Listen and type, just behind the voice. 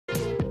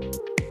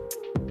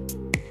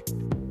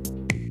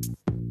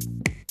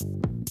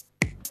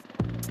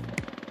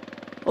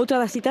Outra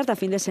das citas da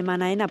fin de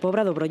semana é na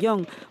Pobra do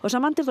Brollón. Os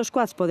amantes dos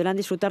quads poderán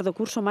disfrutar do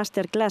curso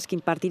Masterclass que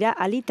impartirá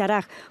Ali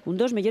Taraj, un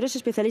dos mellores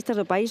especialistas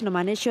do país no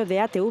manexo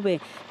de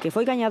ATV, que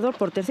foi gañador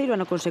por terceiro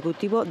ano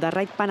consecutivo da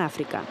Raid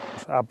Pan-África.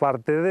 A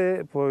parte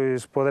de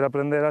poder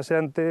aprender a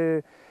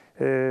xente,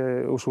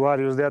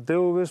 usuarios de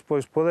ATVs,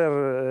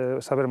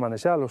 poder saber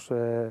manexalos,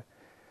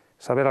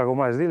 saber algo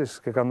máis diles,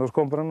 que cando os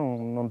compran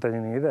non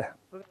teñen nin idea.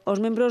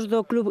 Os membros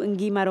do Club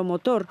Guimaro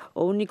Motor,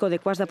 o único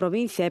de quads da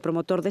provincia e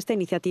promotor desta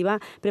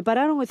iniciativa,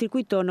 prepararon o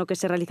circuito no que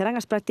se realizarán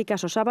as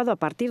prácticas o sábado a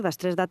partir das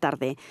 3 da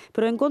tarde.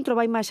 Pero o encontro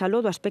vai máis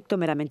aló do aspecto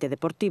meramente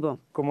deportivo.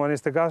 Como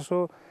neste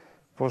caso,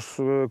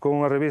 con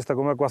unha revista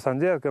como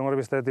Equazanger, que é unha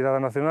revista de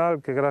tirada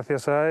nacional, que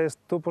gracias a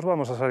isto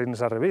vamos a salir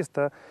nesa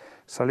revista,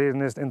 salir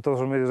en todos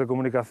os medios de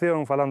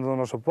comunicación, falando do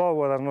noso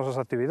pobo, das nosas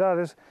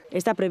actividades.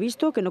 Está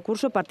previsto que no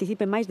curso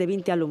participen máis de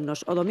 20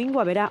 alumnos. O domingo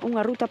haberá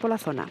unha ruta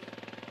pola zona.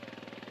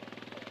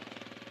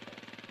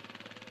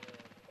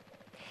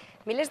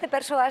 Miles de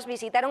persoas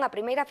visitaron a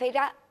primeira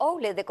feira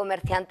Outlet de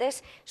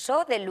comerciantes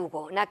só de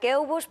Lugo, na que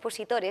houbo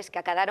expositores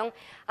que acadaron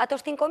ata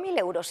os 5.000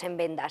 euros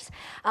en vendas.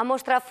 A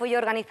mostra foi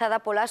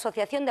organizada pola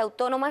Asociación de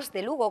Autónomas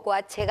de Lugo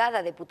coa chegada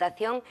da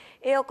Deputación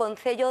e o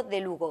Concello de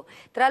Lugo.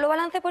 Tras o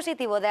balance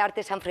positivo de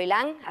Arte San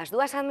Froilán, as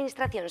dúas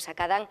administracións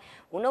acadan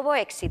un novo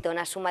éxito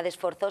na suma de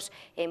esforzos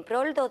en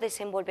prol do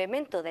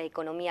desenvolvemento da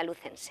economía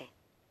lucense.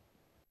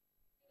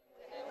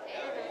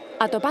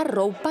 Atopar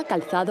roupa,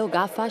 calzado,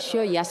 gafas,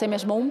 xoias e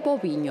mesmo un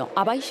poviño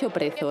a baixo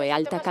prezo e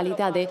alta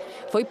calidade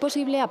foi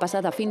posible a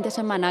pasada fin de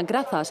semana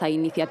grazas á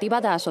iniciativa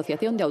da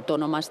Asociación de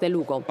Autónomas de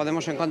Lugo.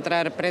 Podemos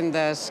encontrar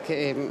prendas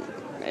que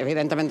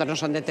evidentemente non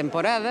son de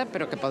temporada,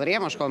 pero que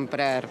podríamos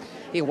comprar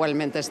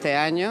igualmente este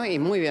año e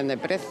moi bien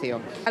de precio.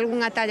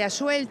 Algúnha talla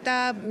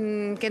suelta,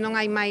 que non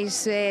hai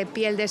máis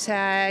piel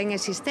desa en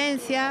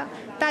existencia,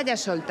 tallas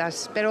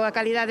soltas, pero a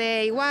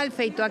calidade é igual,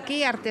 feito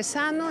aquí,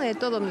 artesano e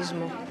todo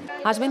mismo.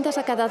 As vendas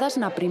acadadas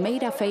na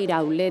primeira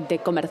feira Outlet de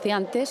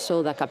comerciantes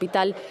ou da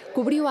capital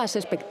cubriu as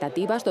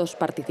expectativas dos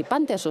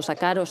participantes ao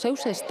sacar os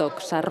seus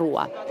stocks á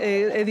rúa.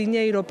 É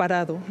diñeiro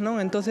parado, non?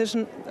 Entonces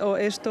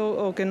isto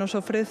o que nos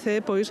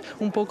ofrece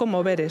un pouco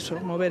mover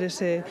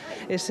ese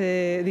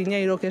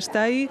diñeiro que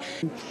está aí.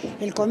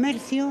 El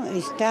comercio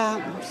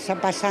está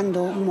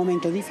pasando un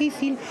momento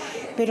difícil,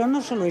 pero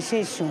non solo es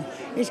eso,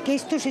 es que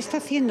esto se está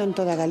haciendo en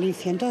toda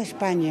Galicia, en toda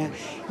España,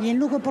 y en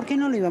Lugo, ¿por qué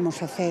no lo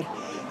íbamos a hacer?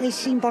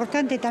 Es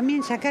importante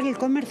también sacar el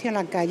comercio a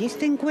la calle.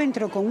 Este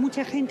encuentro con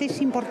mucha gente es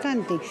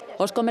importante.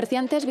 Os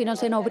comerciantes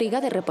víronse na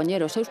obriga de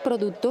repoñer os seus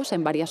produtos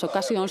en varias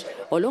ocasións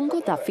ao longo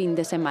da fin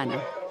de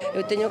semana.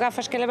 Eu teño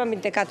gafas que levan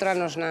 24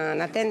 anos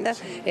na tenda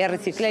e a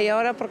reciclei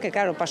agora porque,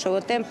 claro, pasou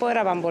o tempo,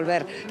 era van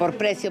volver. Por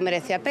precio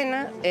merece a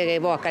pena, é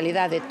boa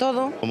calidade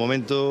todo. O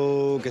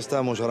momento que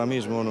estamos ahora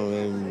mismo,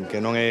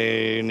 que non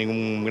é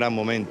ningún gran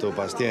momento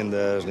para as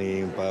tiendas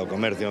ni para o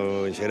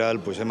comercio en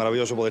xeral, pois é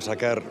maravilloso poder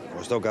sacar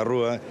o stock á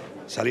rúa,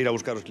 salir a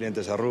buscar os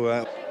clientes á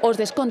rúa. Os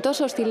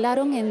descontos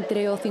oscilaron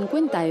entre o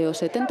 50 e o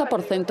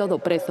 70% do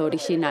prezo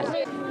original.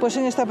 Pois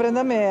en esta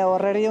prenda me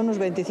ahorraría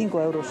unos 25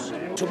 euros.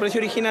 Su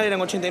precio original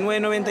eran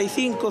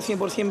 89,95,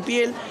 100%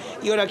 piel,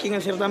 y ahora aquí en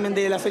el certamen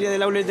de la Feria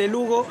del Outlet de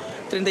Lugo,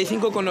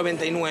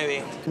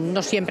 35,99.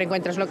 No siempre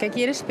encuentras lo que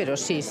quieres, pero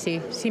sí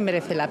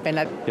merece la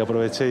pena. Y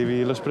aproveché y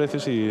vi los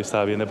precios y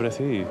estaba bien de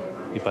precio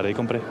y parei e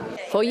compré.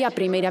 Foi a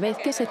primeira vez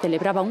que se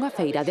celebraba unha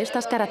feira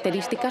destas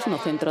características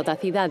no centro da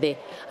cidade.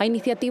 A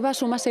iniciativa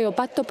súmase ao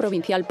Pacto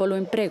Provincial polo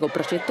Emprego,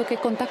 proxecto que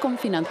conta con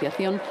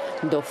financiación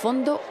do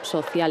Fondo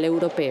Social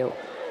Europeo.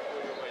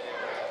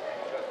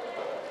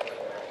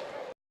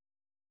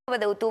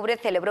 De outubro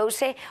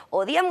celebrouse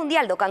o Día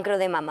Mundial do Cancro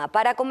de Mama.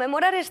 Para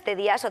conmemorar este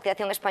día, a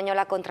Asociación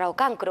Española contra o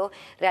Cancro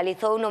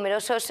realizou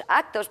numerosos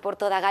actos por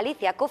toda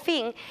Galicia co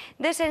fin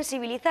de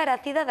sensibilizar a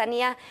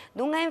cidadanía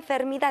dunha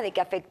enfermidade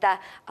que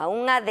afecta a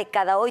unha de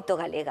cada 8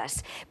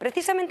 galegas.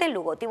 Precisamente en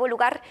Lugo tivo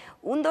lugar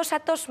un dos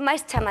actos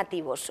máis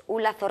chamativos.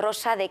 Un lazo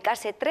rosa de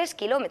case 3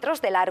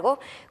 kilómetros de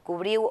largo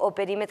cubriu o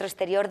perímetro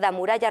exterior da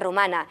muralla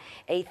romana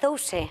e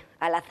izouse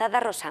a lazada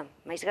rosa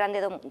máis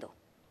grande do mundo.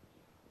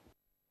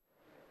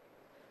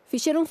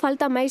 Fixeron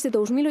falta máis de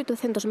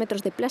 2.800 metros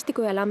de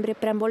plástico e alambre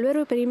para envolver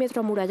o perímetro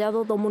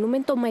amurallado do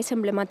monumento máis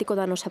emblemático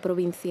da nosa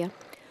provincia.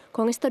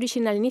 Con esta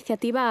orixinal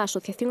iniciativa, a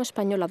Asociación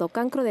Española do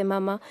Cancro de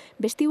Mama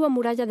vestiu a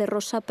muralla de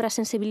rosa para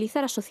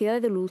sensibilizar a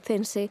sociedade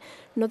lucense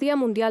no Día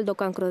Mundial do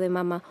Cancro de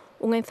Mama,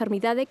 unha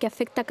enfermidade que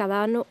afecta cada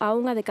ano a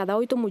unha de cada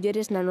 8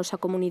 mulleres na nosa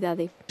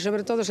comunidade.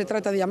 Sobre todo se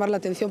trata de llamar la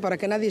atención para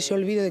que nadie se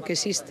olvide de que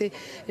existe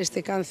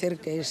este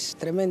cáncer que es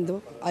tremendo.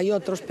 Hay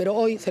otros, pero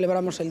hoy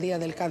celebramos el Día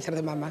del Cáncer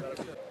de Mama.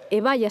 E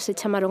vaya se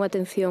chamaron a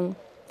atención.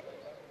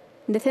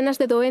 Decenas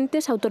de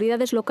doentes,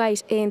 autoridades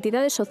locais e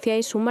entidades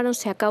sociais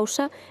sumáronse á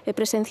causa e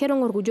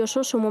presenciaron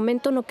orgullosos o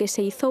momento no que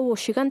se izou o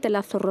xigante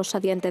lazo rosa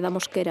diante da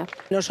mosquera.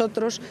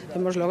 Nosotros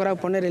hemos logrado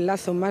poner el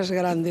lazo más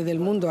grande del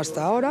mundo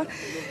hasta ahora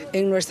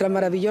en nuestra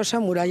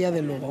maravillosa muralla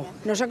de Lugo.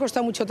 Nos ha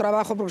costado mucho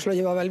trabajo porque se lo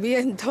llevaba el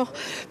viento,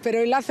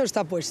 pero el lazo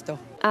está puesto.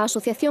 A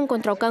Asociación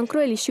contra o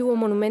Cancro elixiu o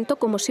monumento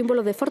como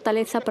símbolo de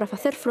fortaleza para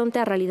facer fronte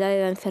á realidade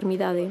da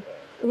enfermidade.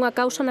 unha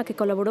causa na que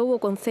colaborou o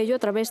Concello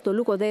a través do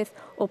Lugo 10,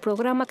 o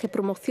programa que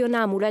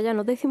promociona a muralla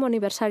no 10º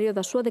aniversario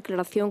da súa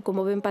declaración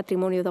como Ben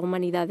Patrimonio da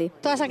Humanidade.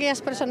 Todas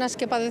aquellas personas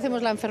que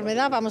padecemos la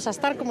enfermedad vamos a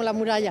estar como la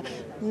muralla,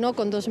 no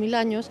con 2000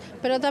 años,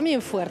 pero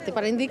también fuerte,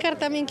 para indicar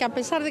también que a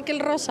pesar de que el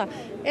rosa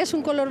es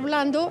un color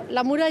blando,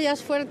 la muralla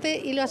es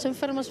fuerte y los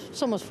enfermos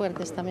somos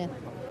fuertes también.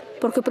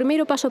 Porque o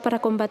primeiro paso para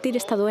combatir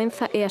esta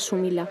doenza é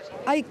asumila.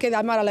 Hay que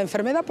llamar a la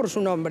enfermedad por su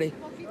nombre,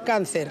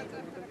 cáncer.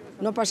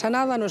 No pasa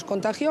nada, no es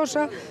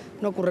contagiosa,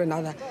 no ocurre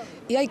nada.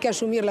 Y hay que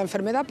asumir la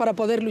enfermedad para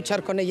poder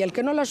luchar con ella. El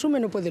que no la asume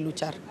no puede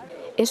luchar.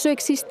 Eso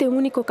existe un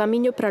único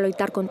camiño para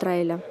loitar contra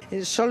ela.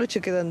 Solo che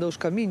quedan dous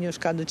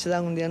camiños cando che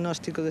dan un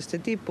diagnóstico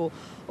deste tipo.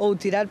 Ou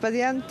tirar para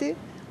diante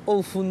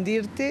ou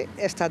fundirte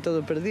e está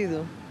todo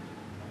perdido.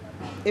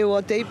 Eu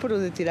optei por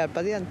o de tirar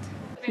para diante.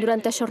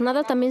 Durante a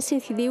xornada tamén se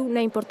incidiu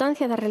na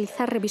importancia de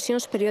realizar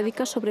revisións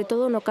periódicas, sobre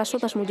todo no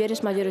caso das mulleres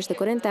maiores de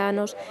 40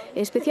 anos,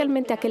 e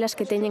especialmente aquelas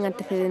que teñen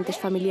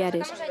antecedentes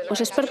familiares. Os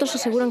expertos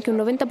aseguran que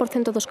un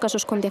 90% dos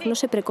casos con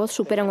diagnose precoz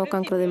superan o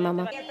cancro de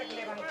mama.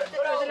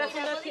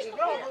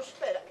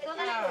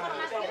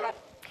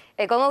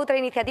 E con outra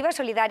iniciativa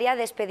solidaria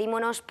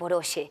despedímonos por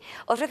hoxe.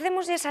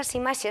 Ofrecemos esas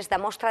imaxes da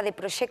mostra de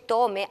Proxecto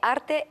Home,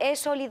 Arte e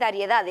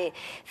Solidariedade.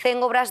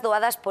 100 obras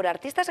doadas por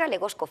artistas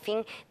galegos co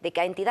fin de que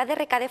a entidade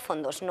recade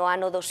fondos no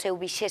ano do seu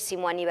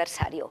 20º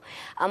aniversario.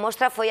 A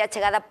mostra foi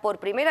achegada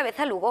por primeira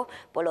vez a Lugo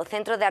polo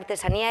Centro de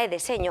Artesanía e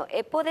Deseño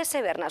e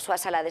pódese ver na súa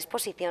sala de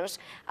exposicións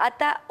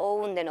ata o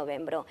 1 de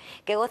novembro.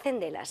 Que gocen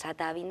delas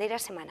ata a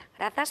vindeira semana.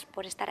 Grazas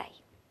por estar aí.